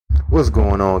What's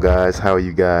going on, guys? How are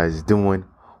you guys doing?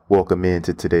 Welcome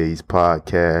into today's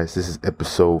podcast. This is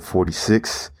episode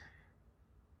 46,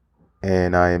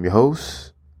 and I am your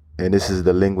host. And this is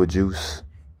the Lingua Juice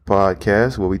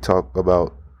podcast, where we talk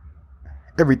about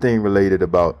everything related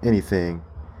about anything.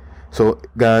 So,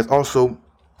 guys, also,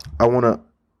 I want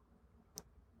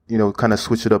to, kind of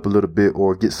switch it up a little bit,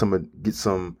 or get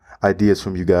some ideas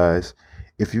from you guys.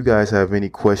 If you guys have any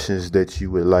questions that you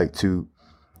would like to,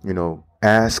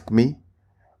 ask me,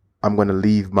 I'm going to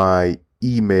leave my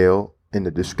email in the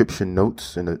description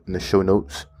notes, in the show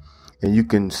notes. And you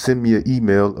can send me an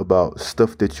email about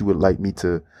stuff that you would like me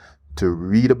to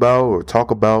read about or talk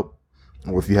about.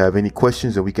 Or if you have any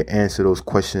questions, and we can answer those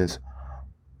questions,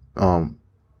 in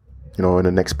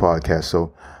the next podcast.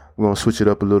 So we're going to switch it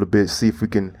up a little bit, see if we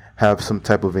can have some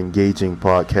type of engaging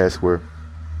podcast where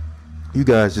you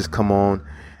guys just come on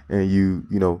and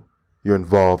you're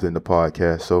involved in the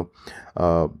podcast. So,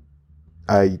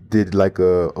 I did like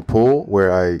a poll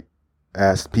where I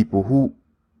asked people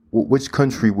which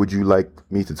country would you like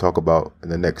me to talk about in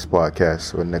the next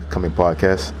podcast or next coming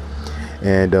podcast.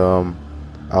 And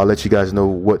I'll let you guys know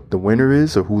what the winner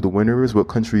is, or who the winner is, what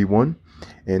country won.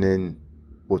 And then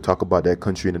we'll talk about that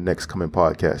country in the next coming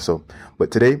podcast. So, but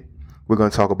today we're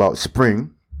going to talk about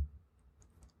spring.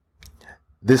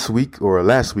 This week, or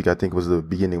last week, I think was the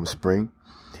beginning of spring.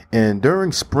 And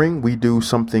during spring, we do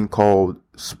something called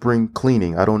spring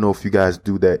cleaning. I don't know if you guys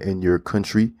do that in your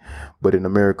country, but in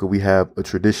America, we have a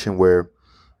tradition where,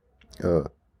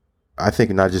 I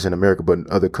think not just in America, but in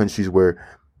other countries where,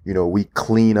 we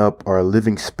clean up our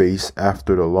living space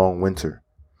after the long winter.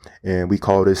 And we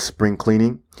call this spring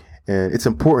cleaning. And it's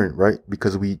important, right?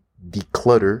 Because we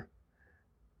declutter.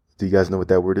 Do you guys know what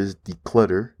that word is?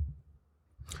 Declutter.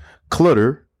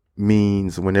 Clutter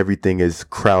means when everything is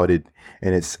crowded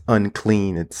and it's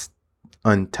unclean, it's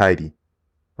untidy,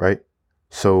 right?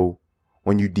 So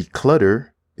when you declutter,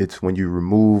 it's when you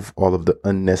remove all of the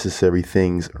unnecessary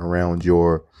things around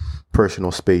your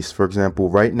personal space. For example,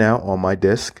 right now on my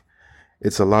desk,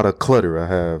 it's a lot of clutter. I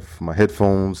have my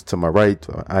headphones to my right,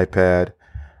 my iPad.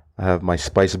 I have my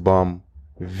Spice Bomb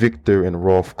Victor and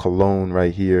Rolf cologne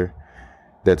right here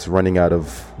that's running out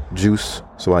of juice.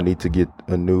 So I need to get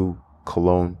a new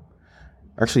cologne.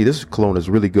 Actually, this cologne is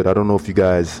really good. I don't know if you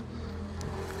guys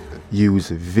use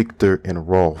Victor and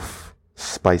Rolf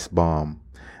Spice Bomb.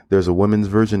 There's a women's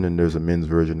version and there's a men's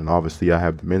version, and obviously I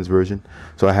have the men's version.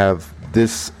 So I have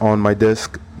this on my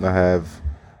desk. I have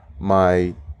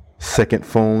my second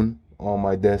phone on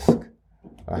my desk.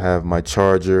 I have my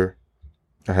charger.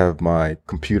 I have my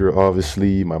computer,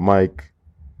 obviously, my mic.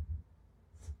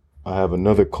 I have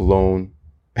another cologne.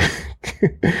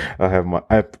 I have my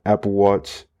Apple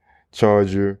Watch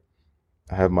charger.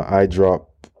 I have my eye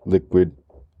drop liquid,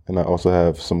 and I also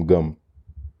have some gum.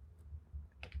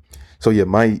 So yeah,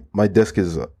 my desk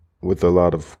is with a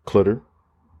lot of clutter,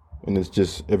 and it's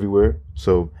just everywhere.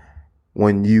 So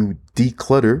when you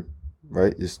declutter,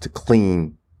 right, is to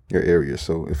clean your area.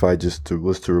 So if I just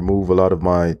was to remove a lot of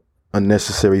my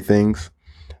unnecessary things,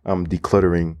 I'm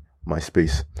decluttering my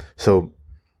space. So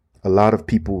a lot of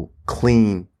people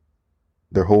clean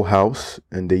their whole house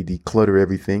and they declutter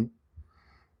everything,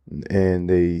 and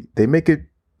they make it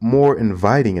more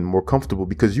inviting and more comfortable,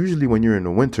 because usually when you're in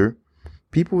the winter,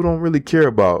 people don't really care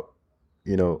about,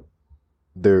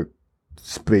 their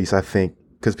space, I think,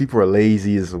 because people are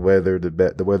lazy. As the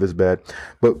weather's bad.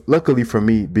 But luckily for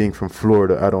me, being from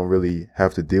Florida, I don't really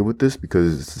have to deal with this,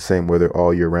 because it's the same weather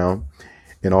all year round.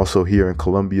 And also here in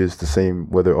Colombia, it's the same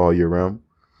weather all year round.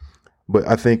 But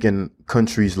I think in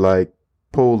countries like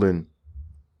Poland,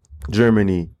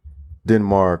 Germany,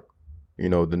 Denmark, the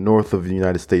north of the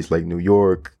United States, like New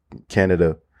York,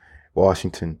 Canada,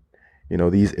 Washington,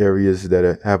 these areas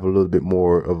that have a little bit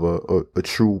more of a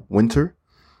true winter,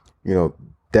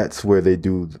 that's where they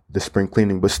do the spring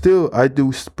cleaning. But still, I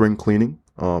do spring cleaning,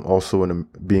 also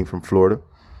being from Florida.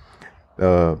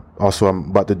 Also, I'm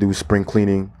about to do spring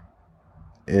cleaning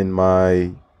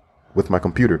with my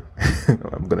computer.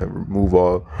 I'm going to remove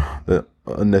all the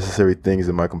unnecessary things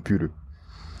in my computer.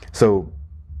 So,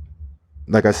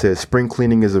 like I said, spring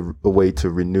cleaning is a way to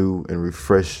renew and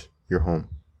refresh your home.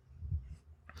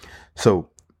 So,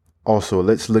 also,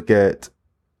 let's look at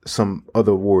some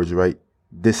other words, right?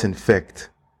 Disinfect,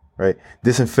 right?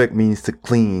 Disinfect means to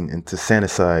clean and to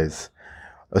sanitize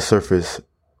a surface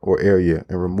or area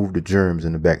and remove the germs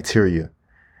and the bacteria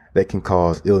that can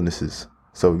cause illnesses.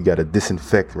 So you got to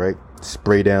disinfect, right?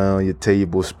 Spray down your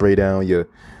table, spray down your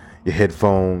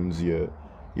headphones, your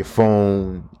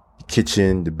phone, your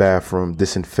kitchen, the bathroom.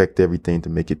 Disinfect everything to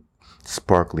make it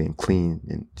sparkly and clean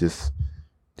and just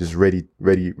ready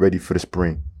for the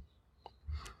spring.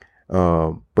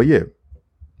 But yeah,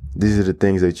 these are the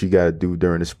things that you got to do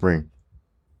during the spring.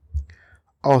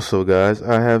 Also, guys,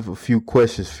 I have a few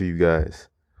questions for you guys.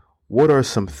 What are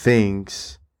some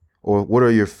things, or what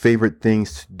are your favorite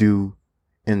things to do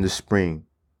in the spring,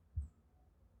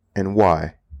 and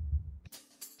why?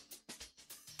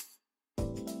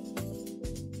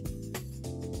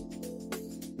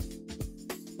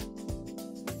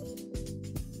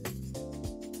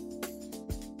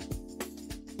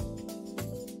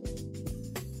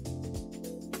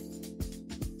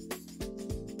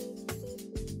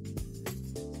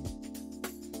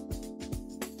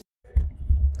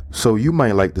 So you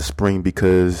might like the spring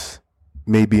because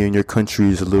maybe in your country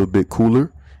is a little bit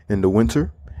cooler in the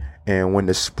winter. And when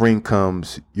the spring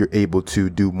comes, you're able to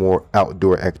do more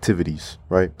outdoor activities,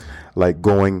 right? Like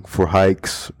going for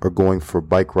hikes or going for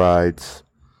bike rides,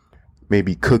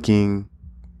 maybe cooking,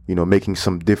 making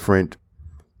some different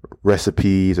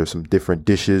recipes or some different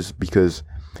dishes because,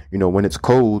 when it's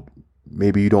cold,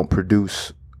 maybe you don't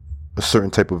produce a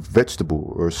certain type of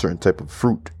vegetable or a certain type of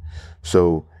fruit.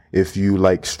 So if you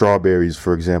like strawberries,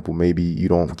 for example, maybe you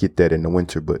don't get that in the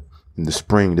winter, but in the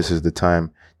spring, this is the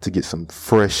time to get some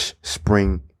fresh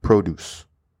spring produce.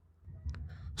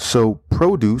 So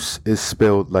produce is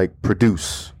spelled like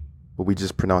produce, but we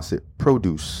just pronounce it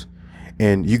produce.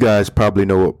 And you guys probably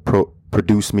know what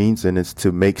produce means, and it's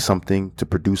to make something, to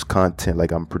produce content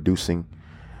like I'm producing.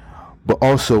 But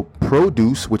also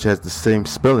produce, which has the same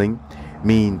spelling,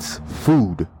 means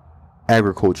food,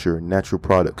 agriculture, natural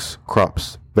products,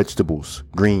 crops, vegetables,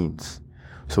 greens.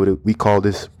 So we call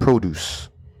this produce.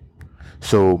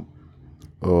 So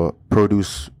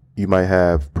produce, you might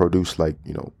have produce like,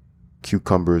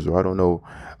 cucumbers, or I don't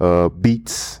know,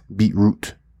 beets,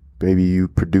 beetroot. Maybe you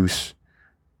produce,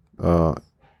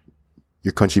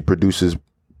 your country produces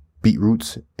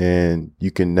beetroots, and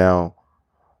you can now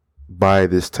buy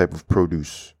this type of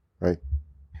produce, right?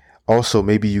 Also,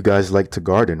 maybe you guys like to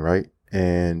garden, right?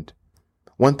 And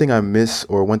one thing I miss,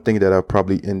 or one thing that I'll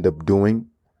probably end up doing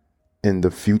in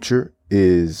the future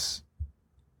is,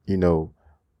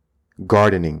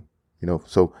 gardening,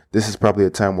 so this is probably a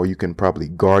time where you can probably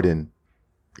garden,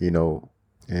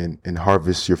 and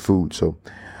harvest your food. So,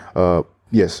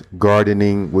 yes,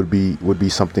 gardening would be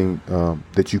something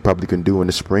that you probably can do in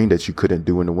the spring that you couldn't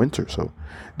do in the winter. So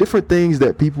different things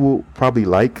that people probably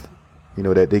like,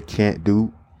 that they can't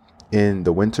do in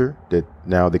the winter that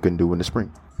now they can do in the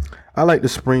spring. I like the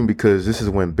spring because this is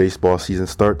when baseball season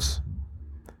starts.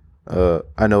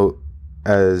 I know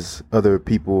as other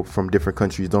people from different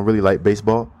countries don't really like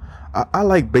baseball. I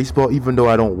like baseball even though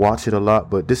I don't watch it a lot,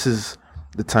 but this is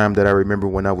the time that I remember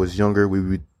when I was younger,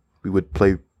 we would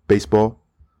play baseball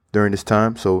during this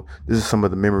time. So this is some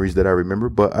of the memories that I remember,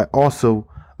 but I also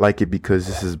like it because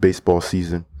this is baseball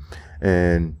season.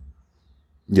 And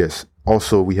yes,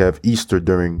 also we have Easter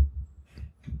during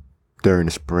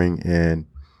the spring, and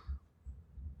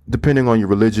depending on your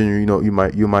religion,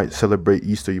 you might celebrate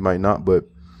Easter, you might not, but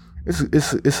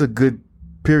it's a good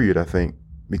period, I think,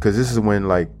 because this is when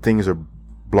like things are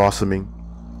blossoming,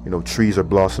 trees are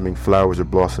blossoming, flowers are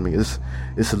blossoming.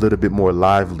 It's a little bit more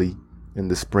lively in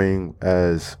the spring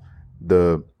as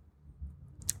the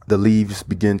leaves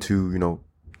begin to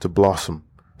to blossom.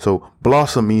 So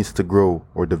blossom means to grow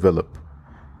or develop,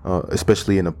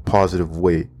 especially in a positive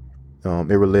way.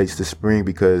 It relates to spring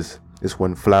because it's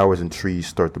when flowers and trees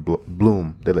start to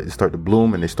bloom. They start to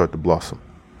bloom and they start to blossom.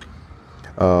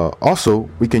 Also,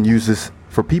 we can use this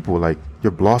for people, like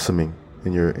you're blossoming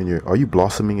are you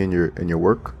blossoming in your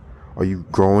work? Are you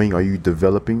growing? Are you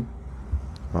developing?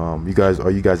 Are you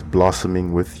guys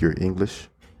blossoming with your English?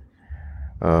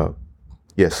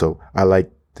 Yeah, so I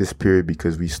like this period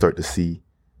because we start to see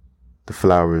the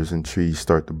flowers and trees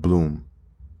start to bloom.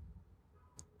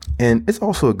 And it's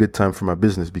also a good time for my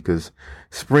business because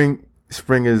spring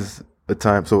is a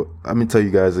time. So let me tell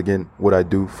you guys again what I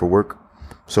do for work.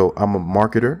 So I'm a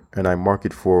marketer and I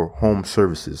market for home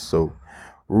services. So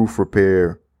roof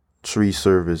repair, tree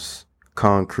service,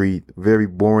 concrete, very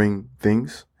boring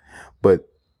things, but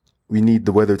we need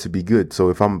the weather to be good. So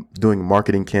if I'm doing a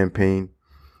marketing campaign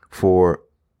for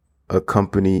a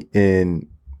company in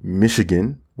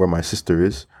Michigan, where my sister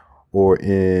is, or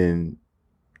in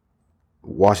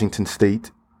Washington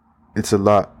State, it's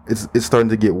starting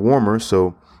to get warmer.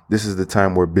 So this is the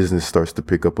time where business starts to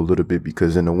pick up a little bit,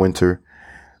 because in the winter,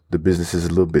 the business is a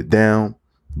little bit down.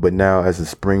 But now as the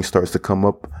spring starts to come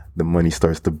up, the money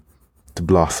starts to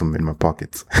blossom in my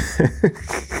pockets.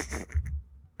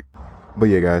 But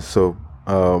yeah, guys, so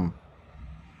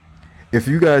if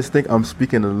you guys think I'm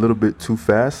speaking a little bit too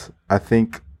fast, I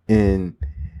think in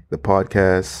the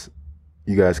podcast,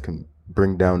 you guys can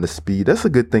bring down the speed. That's a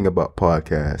good thing about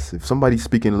podcasts. If somebody's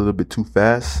speaking a little bit too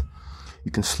fast,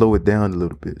 you can slow it down a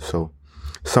little bit. So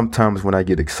sometimes when I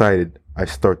get excited, I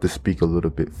start to speak a little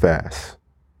bit fast.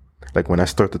 Like when I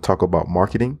start to talk about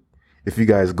marketing, if you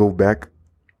guys go back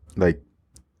like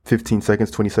 15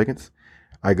 seconds, 20 seconds,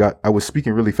 I was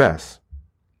speaking really fast.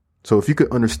 So if you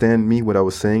could understand me, what I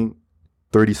was saying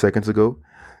 30 seconds ago,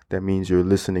 that means your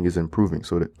listening is improving.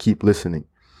 So to keep listening.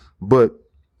 But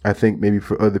I think maybe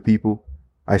for other people,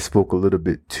 I spoke a little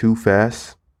bit too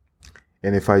fast.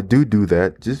 And if I do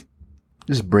that, just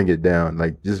bring it down.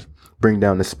 Like just bring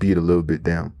down the speed a little bit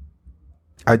down.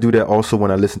 I do that also when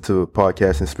I listen to a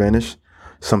podcast in Spanish.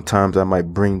 Sometimes I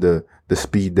might bring the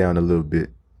speed down a little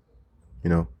bit. You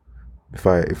know, if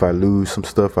I lose some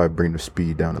stuff, I bring the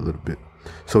speed down a little bit.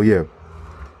 So yeah,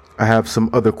 I have some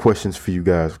other questions for you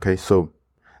guys. Okay, so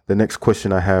the next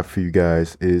question I have for you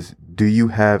guys is, do you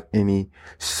have any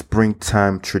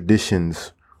springtime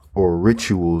traditions or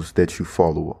rituals that you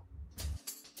follow?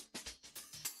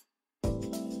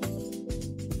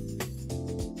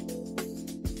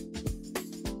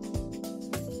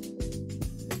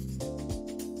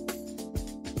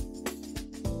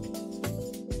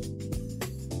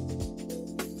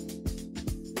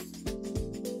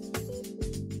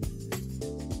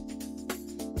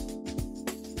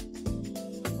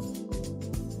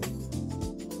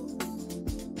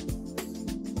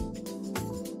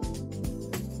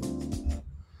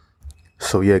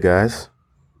 So yeah, guys,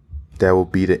 that will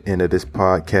be the end of this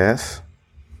podcast.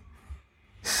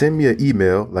 Send me an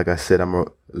email. Like I said, I'm going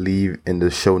to leave in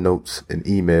the show notes an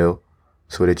email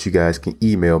so that you guys can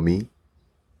email me.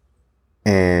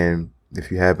 And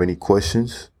if you have any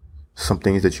questions, some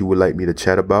things that you would like me to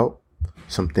chat about,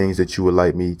 some things that you would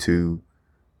like me to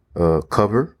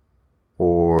cover,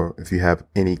 or if you have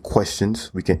any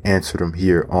questions, we can answer them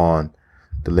here on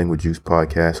the Language Juice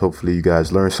podcast. Hopefully you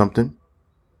guys learned something.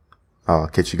 I'll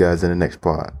catch you guys in the next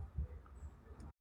pod.